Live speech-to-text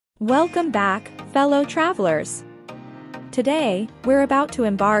Welcome back, fellow travelers. Today, we're about to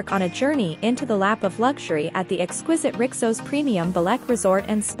embark on a journey into the lap of luxury at the exquisite Rixos Premium Belek Resort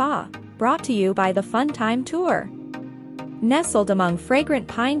and Spa, brought to you by the Fun Time Tour. Nestled among fragrant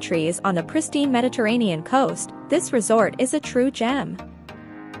pine trees on the pristine Mediterranean coast, this resort is a true gem.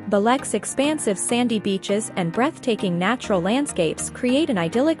 Belek's expansive sandy beaches and breathtaking natural landscapes create an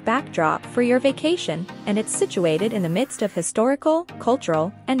idyllic backdrop for your vacation, and it's situated in the midst of historical,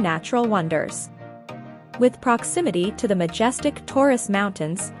 cultural, and natural wonders. With proximity to the majestic Taurus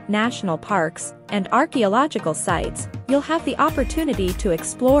Mountains, national parks, and archaeological sites, you'll have the opportunity to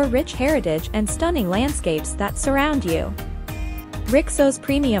explore rich heritage and stunning landscapes that surround you. Rixos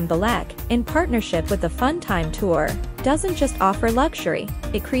Premium Belek, in partnership with the Fun Time Tour, doesn't just offer luxury,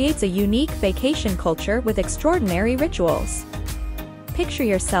 it creates a unique vacation culture with extraordinary rituals. Picture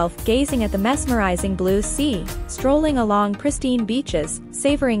yourself gazing at the mesmerizing blue sea, strolling along pristine beaches,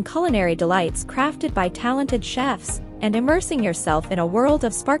 savoring culinary delights crafted by talented chefs, and immersing yourself in a world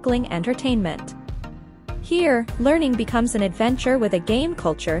of sparkling entertainment. Here, learning becomes an adventure with a game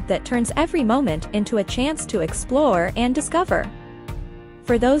culture that turns every moment into a chance to explore and discover.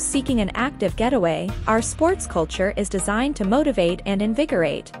 For those seeking an active getaway, our sports culture is designed to motivate and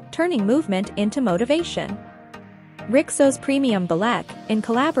invigorate, turning movement into motivation. Rixos Premium Belek, in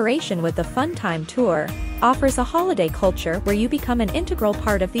collaboration with the Fun Time Tour, offers a holiday culture where you become an integral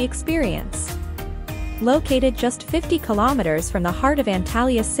part of the experience. Located just 50 kilometers from the heart of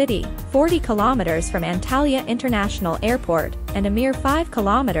Antalya City, 40 kilometers from Antalya International Airport, and a mere 5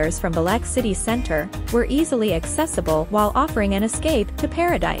 kilometers from Belek city center, we're easily accessible while offering an escape to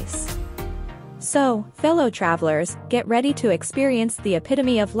paradise. So, fellow travelers, get ready to experience the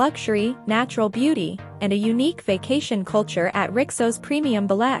epitome of luxury, natural beauty, and a unique vacation culture at Rixos Premium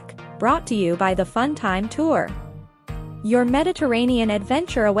Belek, brought to you by the Fun Time Tour. Your Mediterranean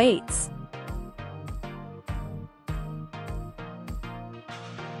adventure awaits.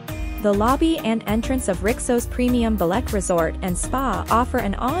 The lobby and entrance of Rixos Premium Belek Resort and Spa offer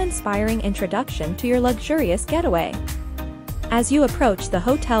an awe-inspiring introduction to your luxurious getaway. As you approach the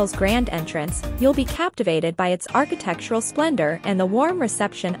hotel's grand entrance, you'll be captivated by its architectural splendor and the warm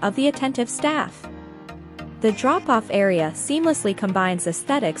reception of the attentive staff. The drop-off area seamlessly combines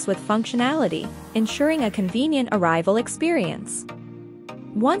aesthetics with functionality, ensuring a convenient arrival experience.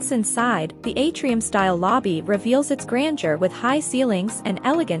 Once inside, the atrium-style lobby reveals its grandeur with high ceilings and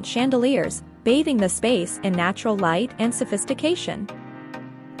elegant chandeliers, bathing the space in natural light and sophistication.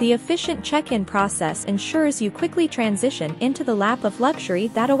 The efficient check-in process ensures you quickly transition into the lap of luxury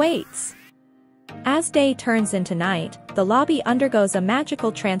that awaits. As day turns into night, the lobby undergoes a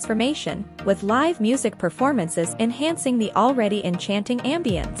magical transformation, with live music performances enhancing the already enchanting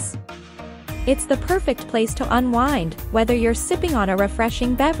ambience. It's the perfect place to unwind, whether you're sipping on a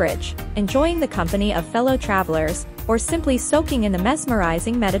refreshing beverage, enjoying the company of fellow travelers, or simply soaking in the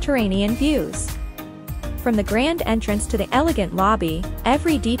mesmerizing Mediterranean views. From the grand entrance to the elegant lobby,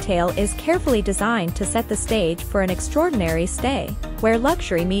 every detail is carefully designed to set the stage for an extraordinary stay, where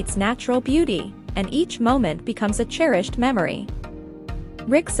luxury meets natural beauty, and each moment becomes a cherished memory.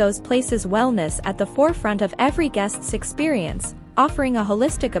 Rixos places wellness at the forefront of every guest's experience, offering a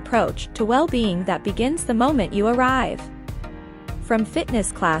holistic approach to well-being that begins the moment you arrive. From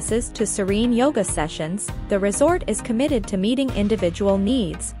fitness classes to serene yoga sessions, the resort is committed to meeting individual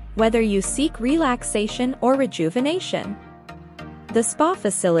needs, whether you seek relaxation or rejuvenation. The spa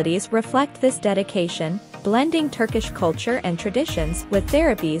facilities reflect this dedication, blending Turkish culture and traditions with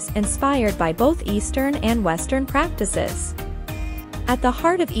therapies inspired by both Eastern and Western practices. At the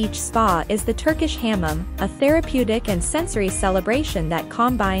heart of each spa is the Turkish hammam, a therapeutic and sensory celebration that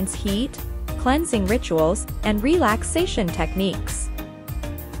combines heat, cleansing rituals, and relaxation techniques.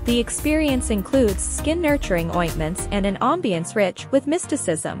 The experience includes skin-nurturing ointments and an ambience rich with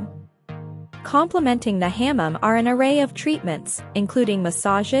mysticism. Complementing the hammam are an array of treatments, including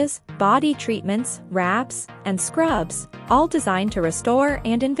massages, body treatments, wraps, and scrubs, all designed to restore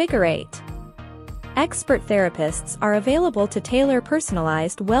and invigorate. Expert therapists are available to tailor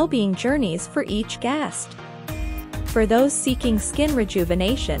personalized well-being journeys for each guest. For those seeking skin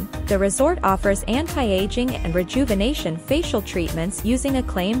rejuvenation, the resort offers anti-aging and rejuvenation facial treatments using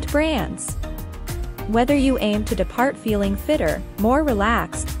acclaimed brands. Whether you aim to depart feeling fitter, more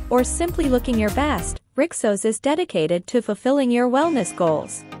relaxed, or simply looking your best, Rixos is dedicated to fulfilling your wellness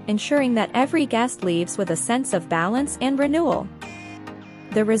goals, ensuring that every guest leaves with a sense of balance and renewal.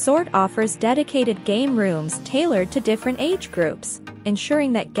 The resort offers dedicated game rooms tailored to different age groups,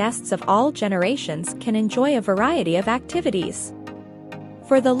 ensuring that guests of all generations can enjoy a variety of activities.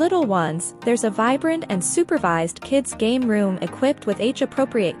 For the little ones, there's a vibrant and supervised kids' game room equipped with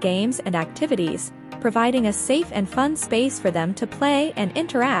age-appropriate games and activities, providing a safe and fun space for them to play and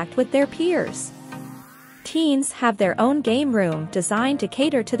interact with their peers. Teens have their own game room designed to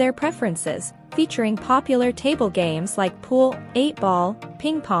cater to their preferences, featuring popular table games like pool, 8-ball,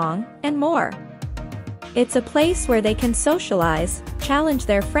 ping pong, and more. It's a place where they can socialize, challenge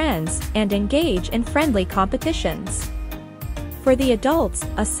their friends, and engage in friendly competitions. For the adults,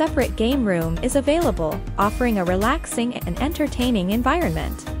 a separate game room is available, offering a relaxing and entertaining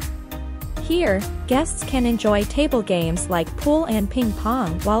environment. Here, guests can enjoy table games like pool and ping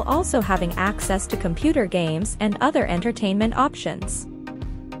pong while also having access to computer games and other entertainment options.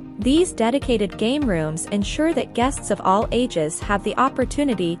 These dedicated game rooms ensure that guests of all ages have the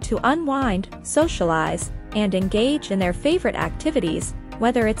opportunity to unwind, socialize, and engage in their favorite activities,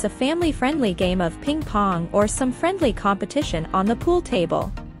 whether it's a family-friendly game of ping pong or some friendly competition on the pool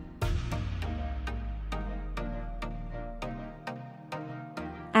table.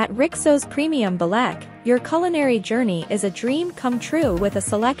 At Rixos Premium Belek, your culinary journey is a dream come true with a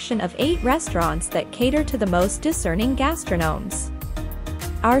selection of 8 restaurants that cater to the most discerning gastronomes.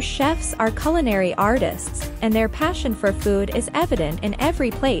 Our chefs are culinary artists, and their passion for food is evident in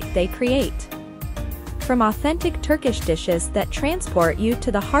every plate they create. From authentic Turkish dishes that transport you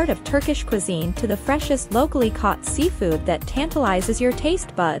to the heart of Turkish cuisine to the freshest locally caught seafood that tantalizes your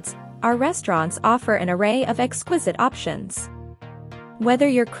taste buds, our restaurants offer an array of exquisite options. Whether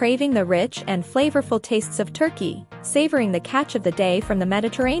you're craving the rich and flavorful tastes of Turkey, savoring the catch of the day from the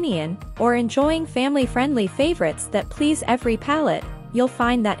Mediterranean, or enjoying family-friendly favorites that please every palate, you'll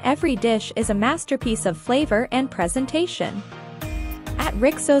find that every dish is a masterpiece of flavor and presentation. At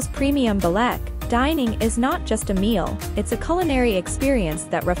Rixos Premium Belek, dining is not just a meal, it's a culinary experience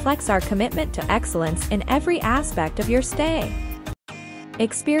that reflects our commitment to excellence in every aspect of your stay.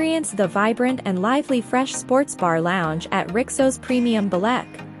 Experience the vibrant and lively Fresh Sports Bar Lounge at Rixos Premium Belek,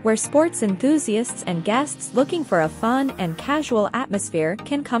 where sports enthusiasts and guests looking for a fun and casual atmosphere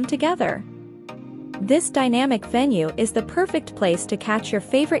can come together. This dynamic venue is the perfect place to catch your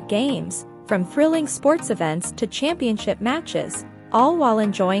favorite games, from thrilling sports events to championship matches, all while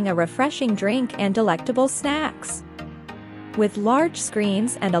enjoying a refreshing drink and delectable snacks. With large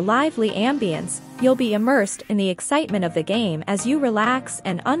screens and a lively ambience, you'll be immersed in the excitement of the game as you relax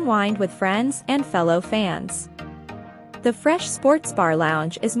and unwind with friends and fellow fans. The Fresh Sports Bar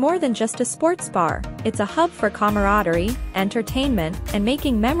Lounge is more than just a sports bar, it's a hub for camaraderie, entertainment, and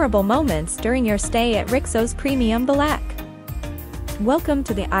making memorable moments during your stay at Rixos Premium Belek. Welcome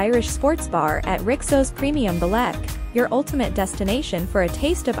to the Irish Sports Bar at Rixos Premium Belek, your ultimate destination for a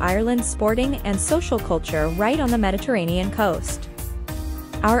taste of Ireland's sporting and social culture right on the Mediterranean coast.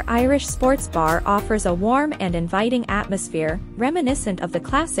 Our Irish Sports Bar offers a warm and inviting atmosphere, reminiscent of the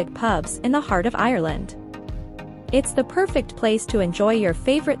classic pubs in the heart of Ireland. It's the perfect place to enjoy your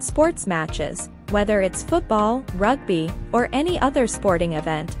favorite sports matches, whether it's football, rugby, or any other sporting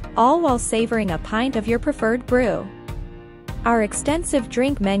event, all while savoring a pint of your preferred brew. Our extensive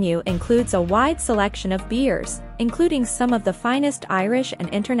drink menu includes a wide selection of beers, including some of the finest Irish and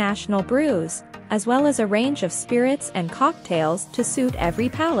international brews, as well as a range of spirits and cocktails to suit every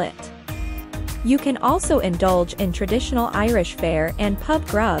palate. You can also indulge in traditional Irish fare and pub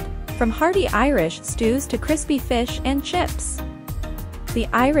grub, from hearty Irish stews to crispy fish and chips. The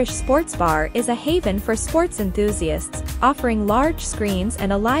Irish Sports Bar is a haven for sports enthusiasts, offering large screens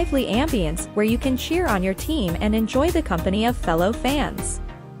and a lively ambience where you can cheer on your team and enjoy the company of fellow fans.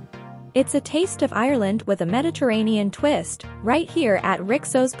 It's a taste of Ireland with a Mediterranean twist, right here at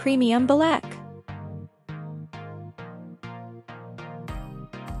Rixos Premium Belek.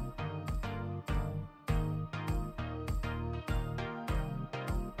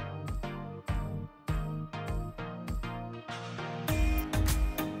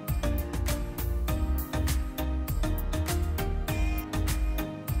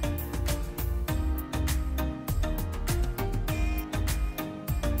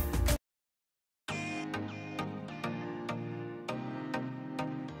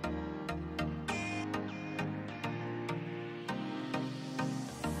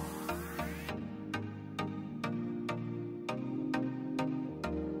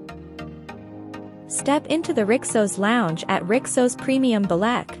 Step into the Rixos Lounge at Rixos Premium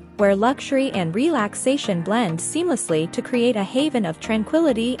Belek, where luxury and relaxation blend seamlessly to create a haven of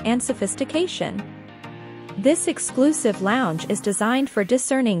tranquility and sophistication. This exclusive lounge is designed for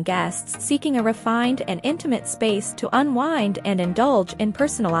discerning guests seeking a refined and intimate space to unwind and indulge in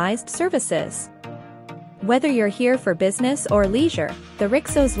personalized services. Whether you're here for business or leisure, the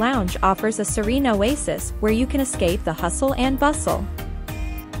Rixos Lounge offers a serene oasis where you can escape the hustle and bustle.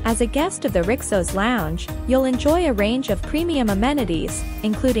 As a guest of the Rixos Lounge, you'll enjoy a range of premium amenities,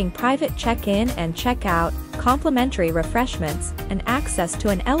 including private check-in and check-out, complimentary refreshments, and access to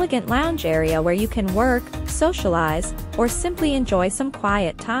an elegant lounge area where you can work, socialize, or simply enjoy some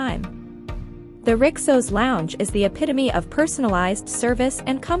quiet time. The Rixos Lounge is the epitome of personalized service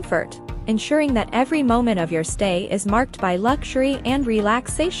and comfort, ensuring that every moment of your stay is marked by luxury and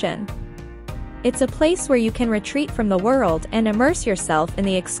relaxation. It's a place where you can retreat from the world and immerse yourself in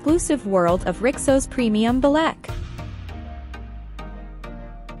the exclusive world of Rixos Premium Belek.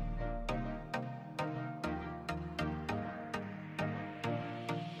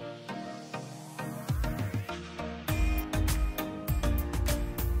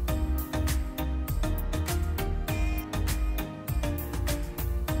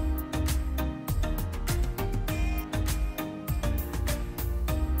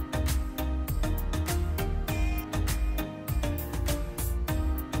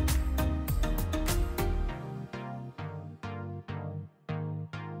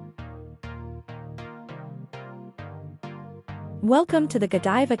 Welcome to the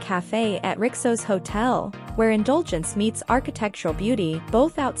Godiva Cafe at Rixos Hotel, where indulgence meets architectural beauty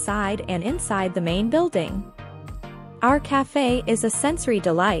both outside and inside the main building. Our cafe is a sensory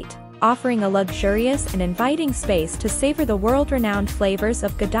delight, offering a luxurious and inviting space to savor the world-renowned flavors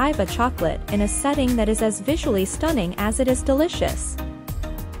of Godiva chocolate in a setting that is as visually stunning as it is delicious.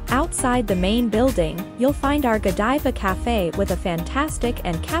 Outside the main building, you'll find our Godiva Cafe with a fantastic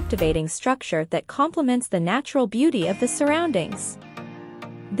and captivating structure that complements the natural beauty of the surroundings.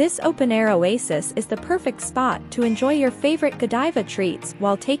 This open-air oasis is the perfect spot to enjoy your favorite Godiva treats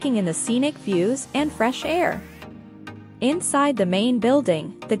while taking in the scenic views and fresh air. Inside the main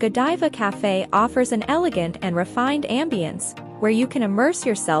building, the Godiva Cafe offers an elegant and refined ambience, where you can immerse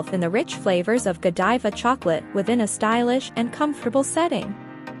yourself in the rich flavors of Godiva chocolate within a stylish and comfortable setting.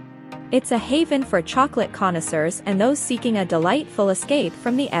 It's a haven for chocolate connoisseurs and those seeking a delightful escape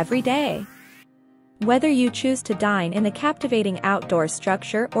from the everyday. Whether you choose to dine in the captivating outdoor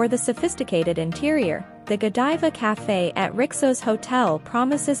structure or the sophisticated interior, the Godiva Cafe at Rixos Hotel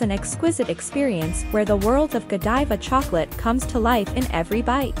promises an exquisite experience where the world of Godiva chocolate comes to life in every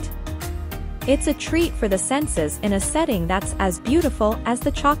bite. It's a treat for the senses in a setting that's as beautiful as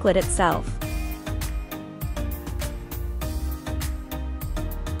the chocolate itself.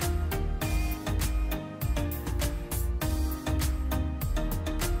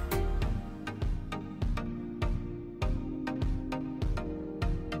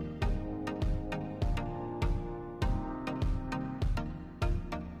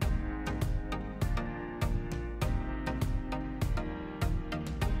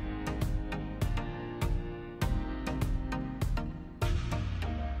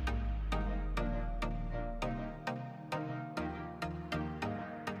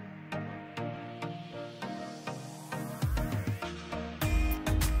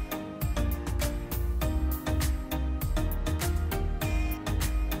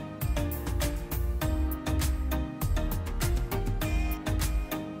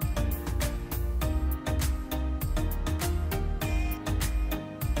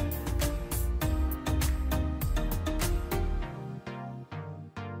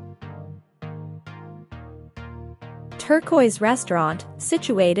 Turquoise Restaurant,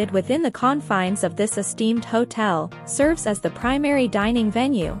 situated within the confines of this esteemed hotel, serves as the primary dining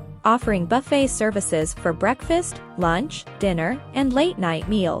venue, offering buffet services for breakfast, lunch, dinner, and late-night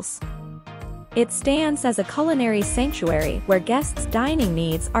meals. It stands as a culinary sanctuary where guests' dining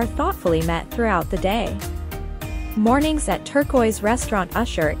needs are thoughtfully met throughout the day. Mornings at Turquoise Restaurant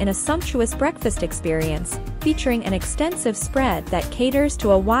usher in a sumptuous breakfast experience, featuring an extensive spread that caters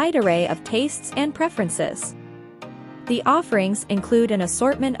to a wide array of tastes and preferences. The offerings include an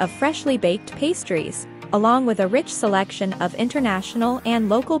assortment of freshly baked pastries, along with a rich selection of international and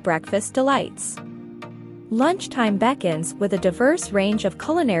local breakfast delights. Lunchtime beckons with a diverse range of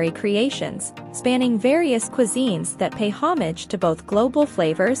culinary creations, spanning various cuisines that pay homage to both global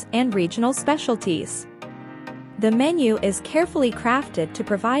flavors and regional specialties. The menu is carefully crafted to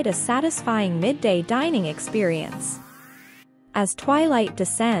provide a satisfying midday dining experience. As twilight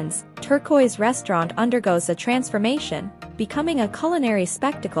descends, Turquoise Restaurant undergoes a transformation, becoming a culinary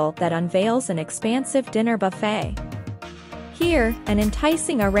spectacle that unveils an expansive dinner buffet. Here, an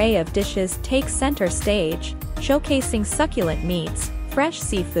enticing array of dishes takes center stage, showcasing succulent meats, fresh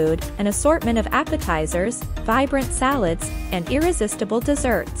seafood, an assortment of appetizers, vibrant salads, and irresistible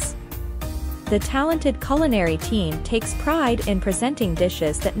desserts. The talented culinary team takes pride in presenting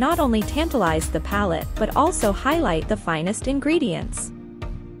dishes that not only tantalize the palate but also highlight the finest ingredients.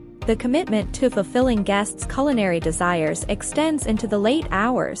 The commitment to fulfilling guests' culinary desires extends into the late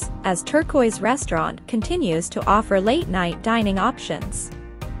hours, as Turquoise Restaurant continues to offer late-night dining options.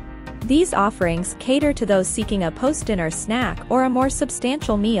 These offerings cater to those seeking a post-dinner snack or a more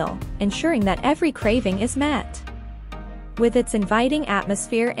substantial meal, ensuring that every craving is met. With its inviting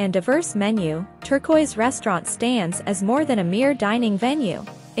atmosphere and diverse menu, Turquoise Restaurant stands as more than a mere dining venue.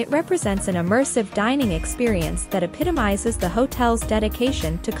 It represents an immersive dining experience that epitomizes the hotel's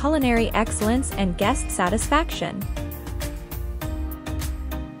dedication to culinary excellence and guest satisfaction.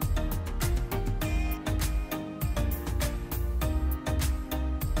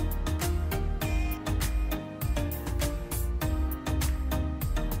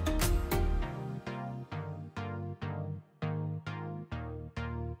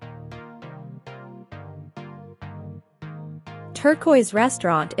 Turquoise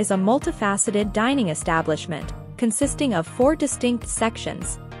Restaurant is a multifaceted dining establishment, consisting of 4 distinct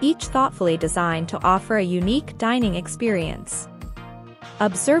sections, each thoughtfully designed to offer a unique dining experience.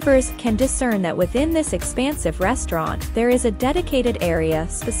 Observers can discern that within this expansive restaurant there is a dedicated area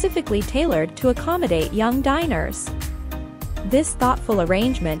specifically tailored to accommodate young diners. This thoughtful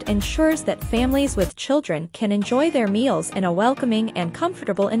arrangement ensures that families with children can enjoy their meals in a welcoming and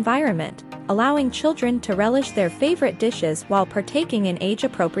comfortable environment, allowing children to relish their favorite dishes while partaking in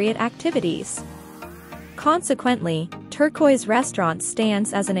age-appropriate activities. Consequently, Turquoise Restaurant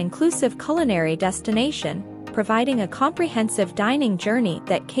stands as an inclusive culinary destination, providing a comprehensive dining journey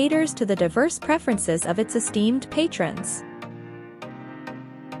that caters to the diverse preferences of its esteemed patrons.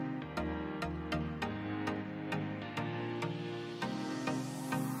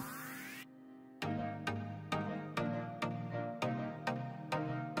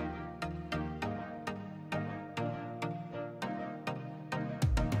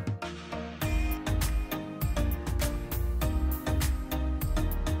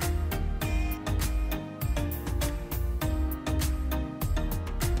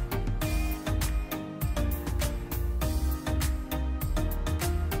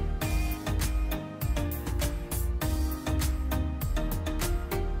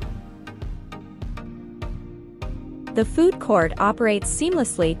 The food court operates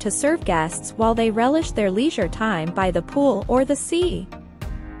seamlessly to serve guests while they relish their leisure time by the pool or the sea.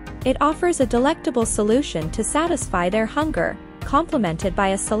 It offers a delectable solution to satisfy their hunger, complemented by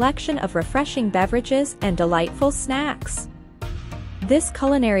a selection of refreshing beverages and delightful snacks. This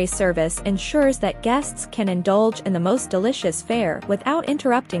culinary service ensures that guests can indulge in the most delicious fare without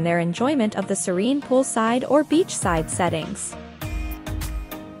interrupting their enjoyment of the serene poolside or beachside settings.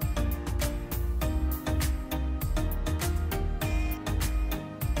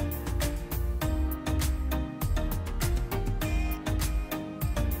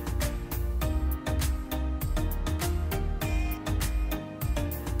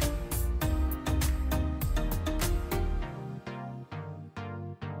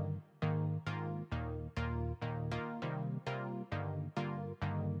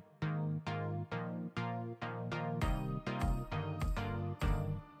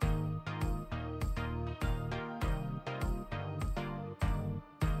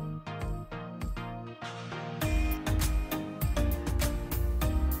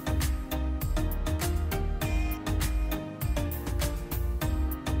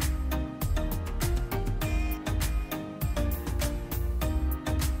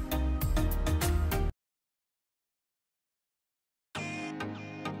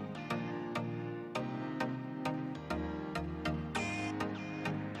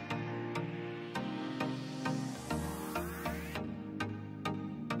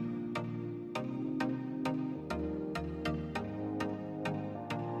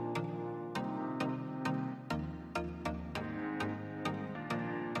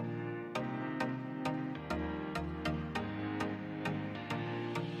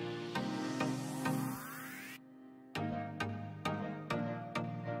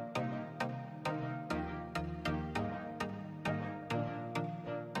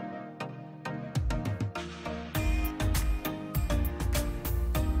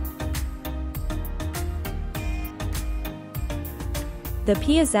 The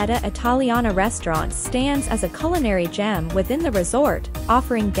Piazzetta Italiana restaurant stands as a culinary gem within the resort,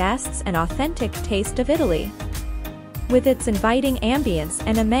 offering guests an authentic taste of Italy. With its inviting ambience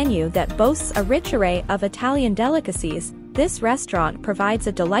and a menu that boasts a rich array of Italian delicacies, this restaurant provides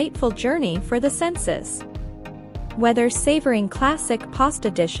a delightful journey for the senses. Whether savoring classic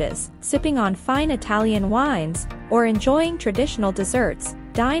pasta dishes, sipping on fine Italian wines, or enjoying traditional desserts,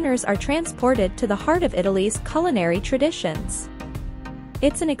 diners are transported to the heart of Italy's culinary traditions.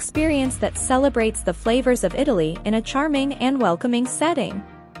 It's an experience that celebrates the flavors of Italy in a charming and welcoming setting.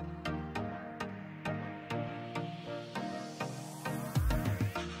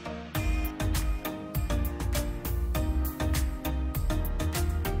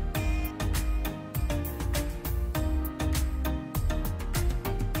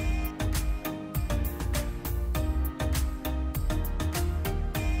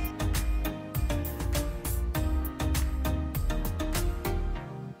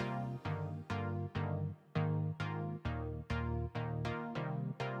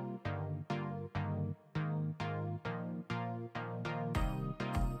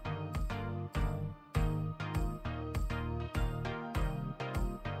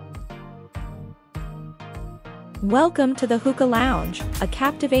 Welcome to the Hookah Lounge, a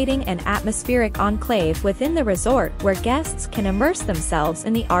captivating and atmospheric enclave within the resort where guests can immerse themselves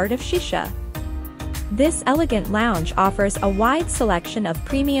in the art of shisha. This elegant lounge offers a wide selection of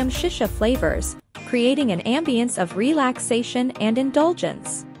premium shisha flavors, creating an ambience of relaxation and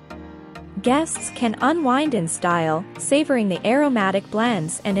indulgence. Guests can unwind in style, savoring the aromatic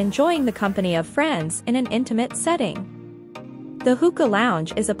blends and enjoying the company of friends in an intimate setting. The Hookah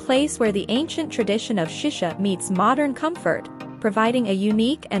Lounge is a place where the ancient tradition of shisha meets modern comfort, providing a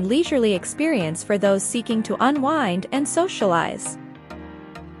unique and leisurely experience for those seeking to unwind and socialize.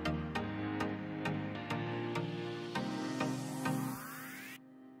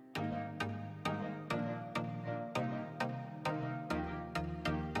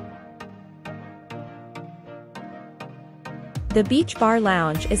 The Beach Bar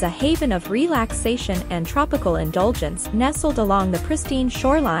Lounge is a haven of relaxation and tropical indulgence nestled along the pristine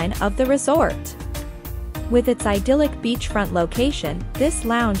shoreline of the resort. With its idyllic beachfront location, this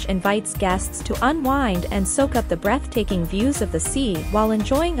lounge invites guests to unwind and soak up the breathtaking views of the sea while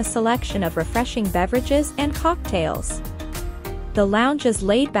enjoying a selection of refreshing beverages and cocktails. The lounge's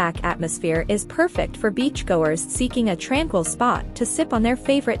laid-back atmosphere is perfect for beachgoers seeking a tranquil spot to sip on their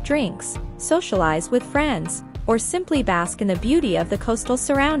favorite drinks, socialize with friends, or simply bask in the beauty of the coastal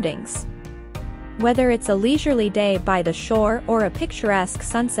surroundings. Whether it's a leisurely day by the shore or a picturesque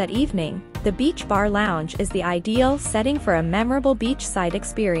sunset evening, the Beach Bar Lounge is the ideal setting for a memorable beachside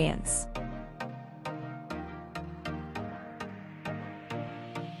experience.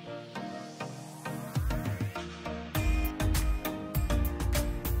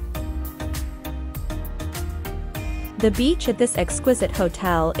 The beach at this exquisite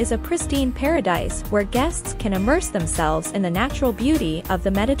hotel is a pristine paradise where guests can immerse themselves in the natural beauty of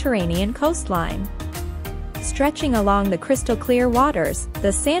the Mediterranean coastline. Stretching along the crystal-clear waters,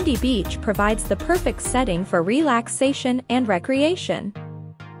 the sandy beach provides the perfect setting for relaxation and recreation.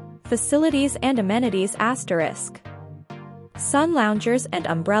 Facilities and amenities *. Sun loungers and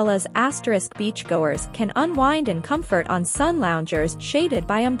umbrellas * beachgoers can unwind in comfort on sun loungers shaded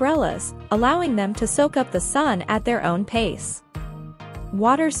by umbrellas, allowing them to soak up the sun at their own pace.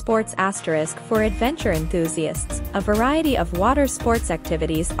 Water sports * for adventure enthusiasts, a variety of water sports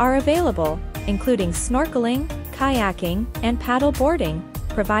activities are available, including snorkeling, kayaking, and paddle boarding,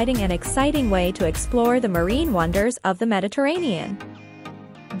 providing an exciting way to explore the marine wonders of the Mediterranean.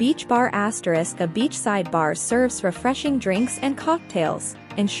 Beach Bar *. A beachside bar serves refreshing drinks and cocktails,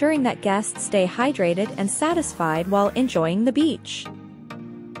 ensuring that guests stay hydrated and satisfied while enjoying the beach.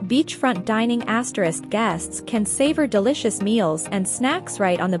 Beachfront dining * guests can savor delicious meals and snacks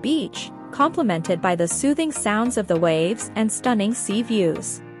right on the beach, complemented by the soothing sounds of the waves and stunning sea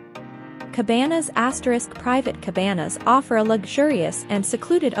views. Cabanas * private cabanas offer a luxurious and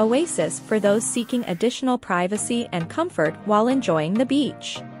secluded oasis for those seeking additional privacy and comfort while enjoying the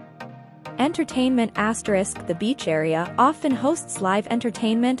beach. Entertainment * the beach area often hosts live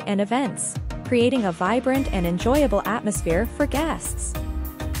entertainment and events, creating a vibrant and enjoyable atmosphere for guests.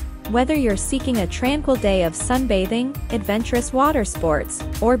 Whether you're seeking a tranquil day of sunbathing, adventurous water sports,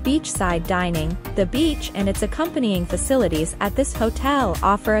 or beachside dining, the beach and its accompanying facilities at this hotel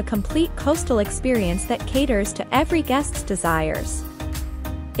offer a complete coastal experience that caters to every guest's desires.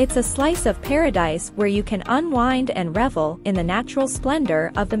 It's a slice of paradise where you can unwind and revel in the natural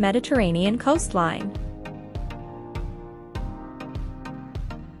splendor of the Mediterranean coastline.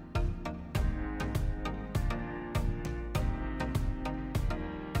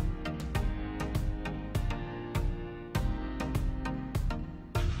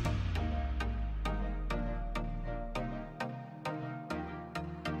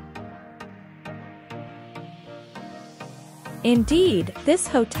 Indeed, this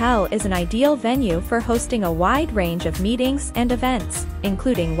hotel is an ideal venue for hosting a wide range of meetings and events,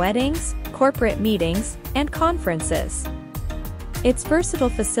 including weddings, corporate meetings, and conferences. Its versatile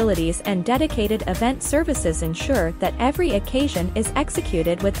facilities and dedicated event services ensure that every occasion is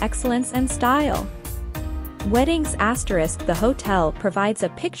executed with excellence and style. Weddings * the hotel provides a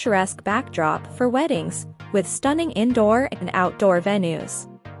picturesque backdrop for weddings, with stunning indoor and outdoor venues.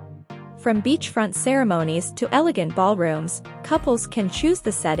 From beachfront ceremonies to elegant ballrooms, couples can choose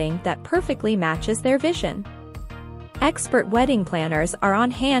the setting that perfectly matches their vision. Expert wedding planners are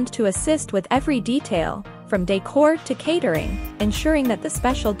on hand to assist with every detail, from decor to catering, ensuring that the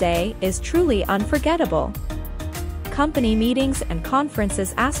special day is truly unforgettable. Company meetings and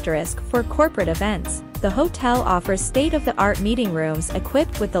conferences * for corporate events, the hotel offers state-of-the-art meeting rooms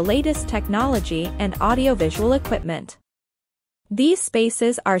equipped with the latest technology and audiovisual equipment. These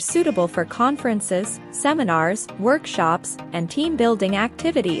spaces are suitable for conferences, seminars, workshops, and team-building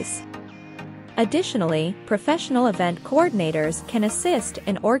activities. Additionally, professional event coordinators can assist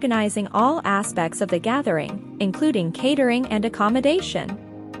in organizing all aspects of the gathering, including catering and accommodation.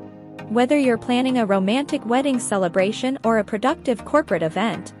 Whether you're planning a romantic wedding celebration or a productive corporate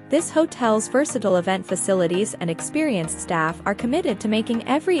event, this hotel's versatile event facilities and experienced staff are committed to making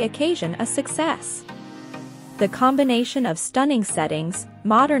every occasion a success. The combination of stunning settings,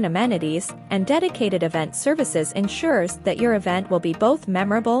 modern amenities, and dedicated event services ensures that your event will be both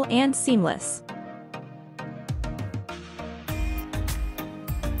memorable and seamless.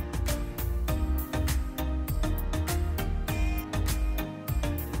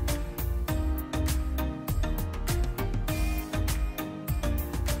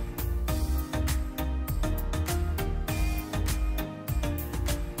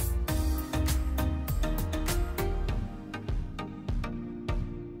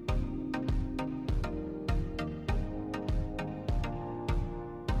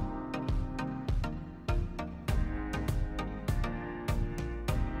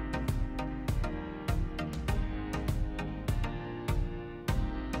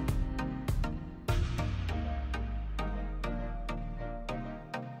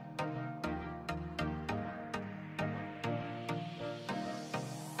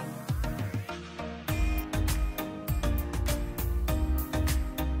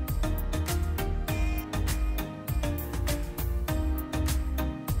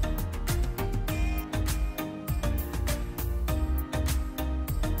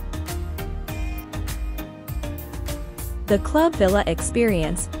 The Club Villa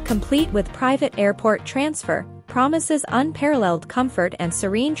experience, complete with private airport transfer, promises unparalleled comfort and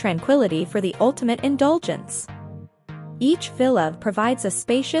serene tranquility for the ultimate indulgence. Each villa provides a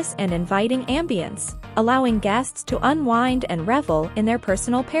spacious and inviting ambience, allowing guests to unwind and revel in their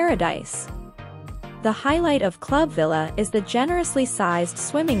personal paradise. The highlight of Club Villa is the generously sized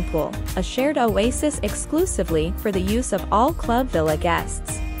swimming pool, a shared oasis exclusively for the use of all Club Villa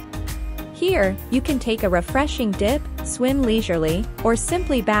guests. Here, you can take a refreshing dip, swim leisurely, or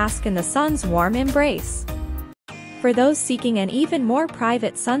simply bask in the sun's warm embrace. For those seeking an even more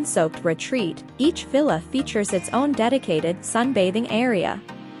private sun-soaked retreat, each villa features its own dedicated sunbathing area.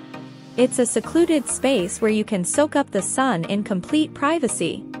 It's a secluded space where you can soak up the sun in complete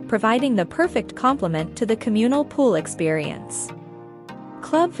privacy, providing the perfect complement to the communal pool experience.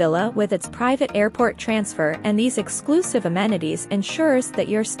 Club Villa, with its private airport transfer and these exclusive amenities, ensures that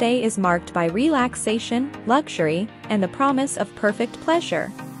your stay is marked by relaxation, luxury, and the promise of perfect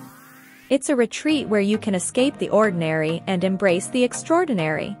pleasure. It's a retreat where you can escape the ordinary and embrace the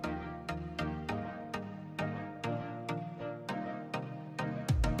extraordinary.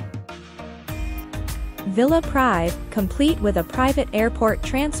 Villa Prive, complete with a private airport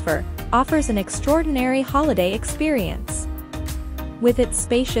transfer, offers an extraordinary holiday experience. With its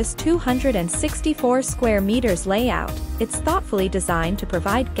spacious 264 square meters layout, it's thoughtfully designed to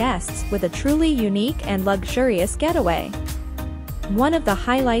provide guests with a truly unique and luxurious getaway. One of the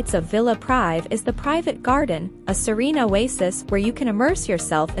highlights of Villa Prive is the private garden, a serene oasis where you can immerse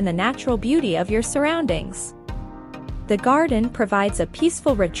yourself in the natural beauty of your surroundings. The garden provides a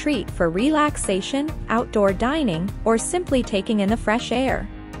peaceful retreat for relaxation, outdoor dining, or simply taking in the fresh air.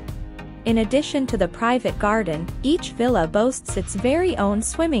 In addition to the private garden, each villa boasts its very own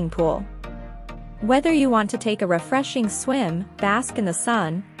swimming pool. Whether you want to take a refreshing swim, bask in the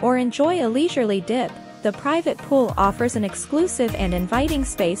sun, or enjoy a leisurely dip, the private pool offers an exclusive and inviting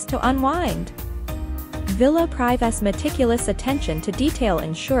space to unwind. Villa Prive's meticulous attention to detail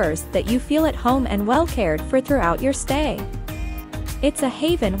ensures that you feel at home and well cared for throughout your stay. It's a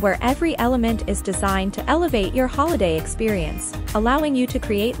haven where every element is designed to elevate your holiday experience, allowing you to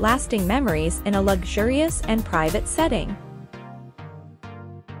create lasting memories in a luxurious and private setting.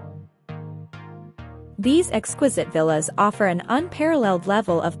 These exquisite villas offer an unparalleled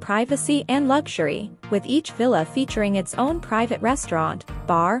level of privacy and luxury, with each villa featuring its own private restaurant,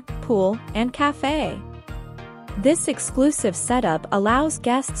 bar, pool, and cafe. This exclusive setup allows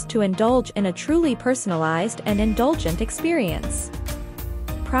guests to indulge in a truly personalized and indulgent experience.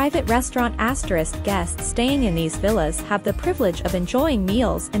 Private restaurant * guests staying in these villas have the privilege of enjoying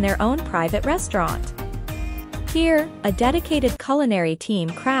meals in their own private restaurant. Here, a dedicated culinary team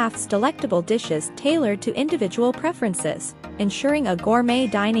crafts delectable dishes tailored to individual preferences, ensuring a gourmet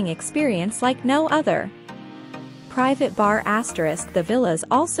dining experience like no other. Private bar * the villas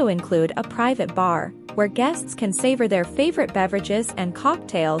also include a private bar, where guests can savor their favorite beverages and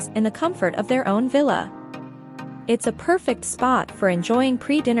cocktails in the comfort of their own villa. It's a perfect spot for enjoying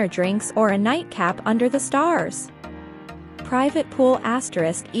pre-dinner drinks or a nightcap under the stars. Private pool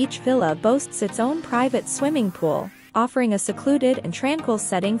 * each villa boasts its own private swimming pool, offering a secluded and tranquil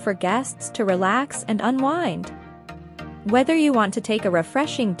setting for guests to relax and unwind. Whether you want to take a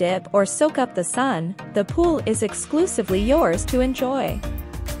refreshing dip or soak up the sun, the pool is exclusively yours to enjoy.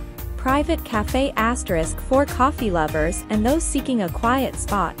 Private cafe * for coffee lovers and those seeking a quiet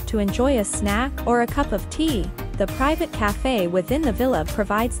spot to enjoy a snack or a cup of tea. The private cafe within the villa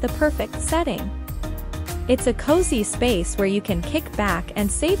provides the perfect setting. It's a cozy space where you can kick back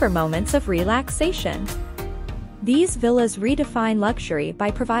and savor moments of relaxation. These villas redefine luxury by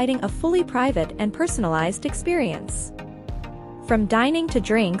providing a fully private and personalized experience. From dining to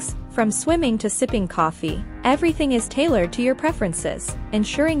drinks, from swimming to sipping coffee, everything is tailored to your preferences,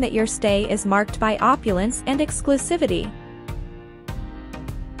 ensuring that your stay is marked by opulence and exclusivity.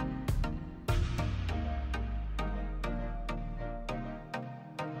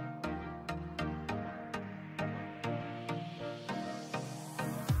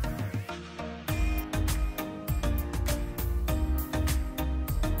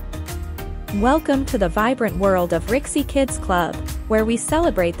 Welcome to the vibrant world of Rixos Kids Club, where we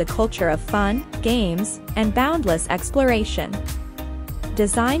celebrate the culture of fun, games, and boundless exploration.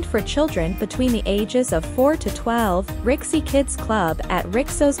 Designed for children between the ages of 4 to 12, Rixos Kids Club at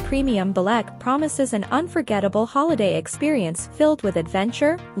Rixos Premium Belek promises an unforgettable holiday experience filled with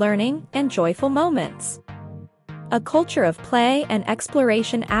adventure, learning, and joyful moments. A culture of play and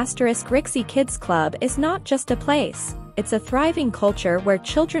exploration * Rixos Kids Club is not just a place. It's a thriving culture where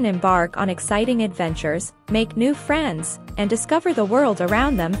children embark on exciting adventures, make new friends, and discover the world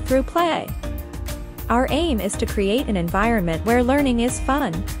around them through play. Our aim is to create an environment where learning is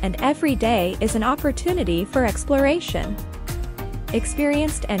fun, and every day is an opportunity for exploration.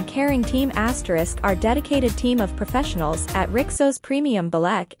 Experienced and caring team * Our dedicated team of professionals at Rixos Premium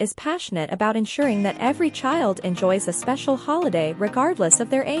Belek is passionate about ensuring that every child enjoys a special holiday regardless of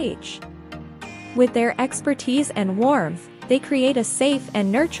their age. With their expertise and warmth, they create a safe and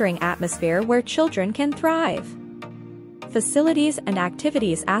nurturing atmosphere where children can thrive. Facilities and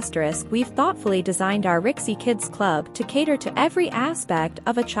activities * We've thoughtfully designed our Rixos Kids Club to cater to every aspect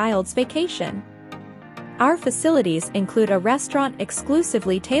of a child's vacation. Our facilities include a restaurant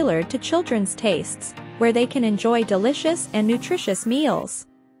exclusively tailored to children's tastes, where they can enjoy delicious and nutritious meals.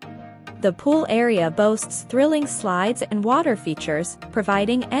 The pool area boasts thrilling slides and water features,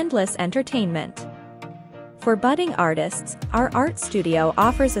 providing endless entertainment. For budding artists, our art studio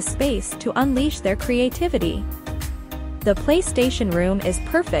offers a space to unleash their creativity. The PlayStation room is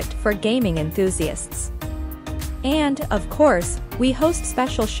perfect for gaming enthusiasts. And, of course, we host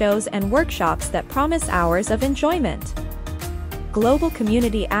special shows and workshops that promise hours of enjoyment. Global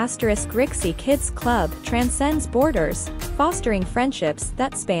community * Rixos Kids Club transcends borders, fostering friendships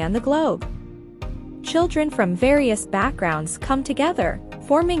that span the globe. Children from various backgrounds come together,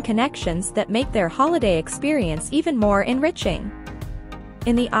 forming connections that make their holiday experience even more enriching.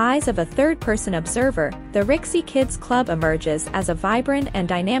 In the eyes of a third-person observer, the Rixos Kids Club emerges as a vibrant and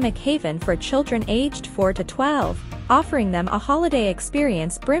dynamic haven for children aged 4 to 12, offering them a holiday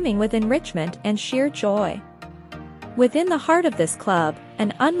experience brimming with enrichment and sheer joy. Within the heart of this club,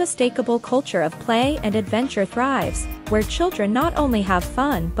 an unmistakable culture of play and adventure thrives, where children not only have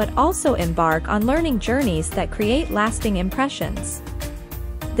fun but also embark on learning journeys that create lasting impressions.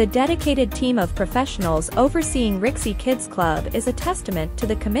 The dedicated team of professionals overseeing Rixos Kids Club is a testament to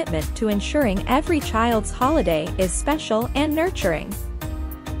the commitment to ensuring every child's holiday is special and nurturing.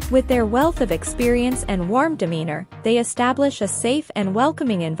 With their wealth of experience and warm demeanor, they establish a safe and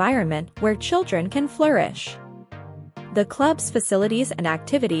welcoming environment where children can flourish. The club's facilities and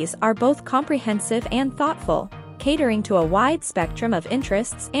activities are both comprehensive and thoughtful, catering to a wide spectrum of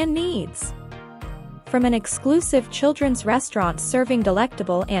interests and needs. From an exclusive children's restaurant serving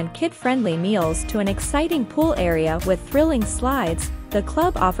delectable and kid-friendly meals to an exciting pool area with thrilling slides, the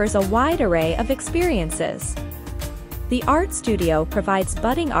club offers a wide array of experiences. The art studio provides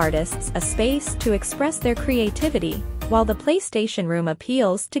budding artists a space to express their creativity, while the PlayStation room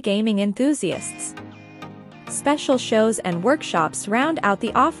appeals to gaming enthusiasts. Special shows and workshops round out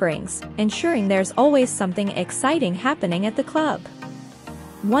the offerings, ensuring there's always something exciting happening at the club.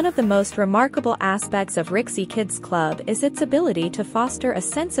 One of the most remarkable aspects of Rixos Kids Club is its ability to foster a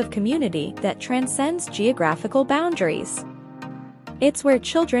sense of community that transcends geographical boundaries. It's where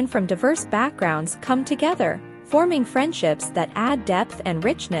children from diverse backgrounds come together, forming friendships that add depth and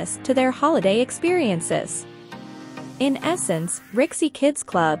richness to their holiday experiences. In essence, Rixos Kids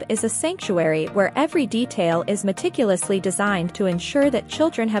Club is a sanctuary where every detail is meticulously designed to ensure that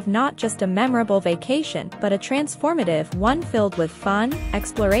children have not just a memorable vacation but a transformative one filled with fun,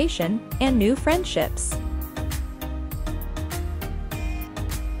 exploration, and new friendships.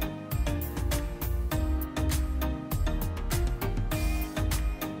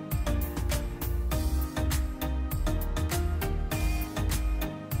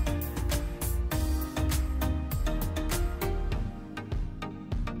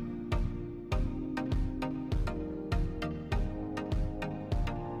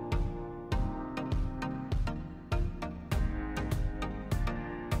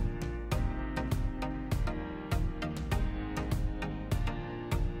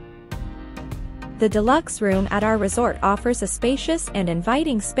 The deluxe room at our resort offers a spacious and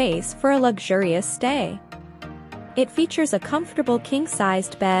inviting space for a luxurious stay. It features a comfortable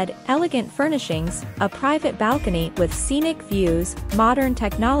king-sized bed, elegant furnishings, a private balcony with scenic views, modern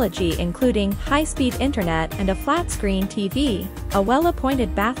technology including high-speed internet and a flat-screen TV, a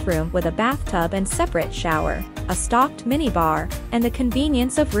well-appointed bathroom with a bathtub and separate shower, a stocked minibar, and the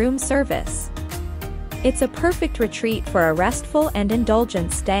convenience of room service. It's a perfect retreat for a restful and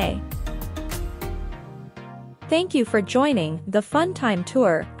indulgent stay. Thank you for joining the Fun Time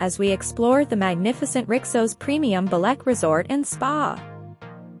Tour as we explore the magnificent Rixos Premium Belek Resort and Spa.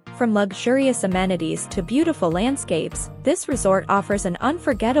 From luxurious amenities to beautiful landscapes, this resort offers an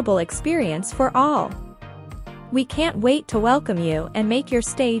unforgettable experience for all. We can't wait to welcome you and make your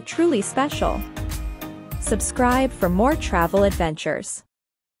stay truly special. Subscribe for more travel adventures.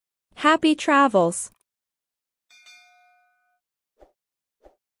 Happy travels!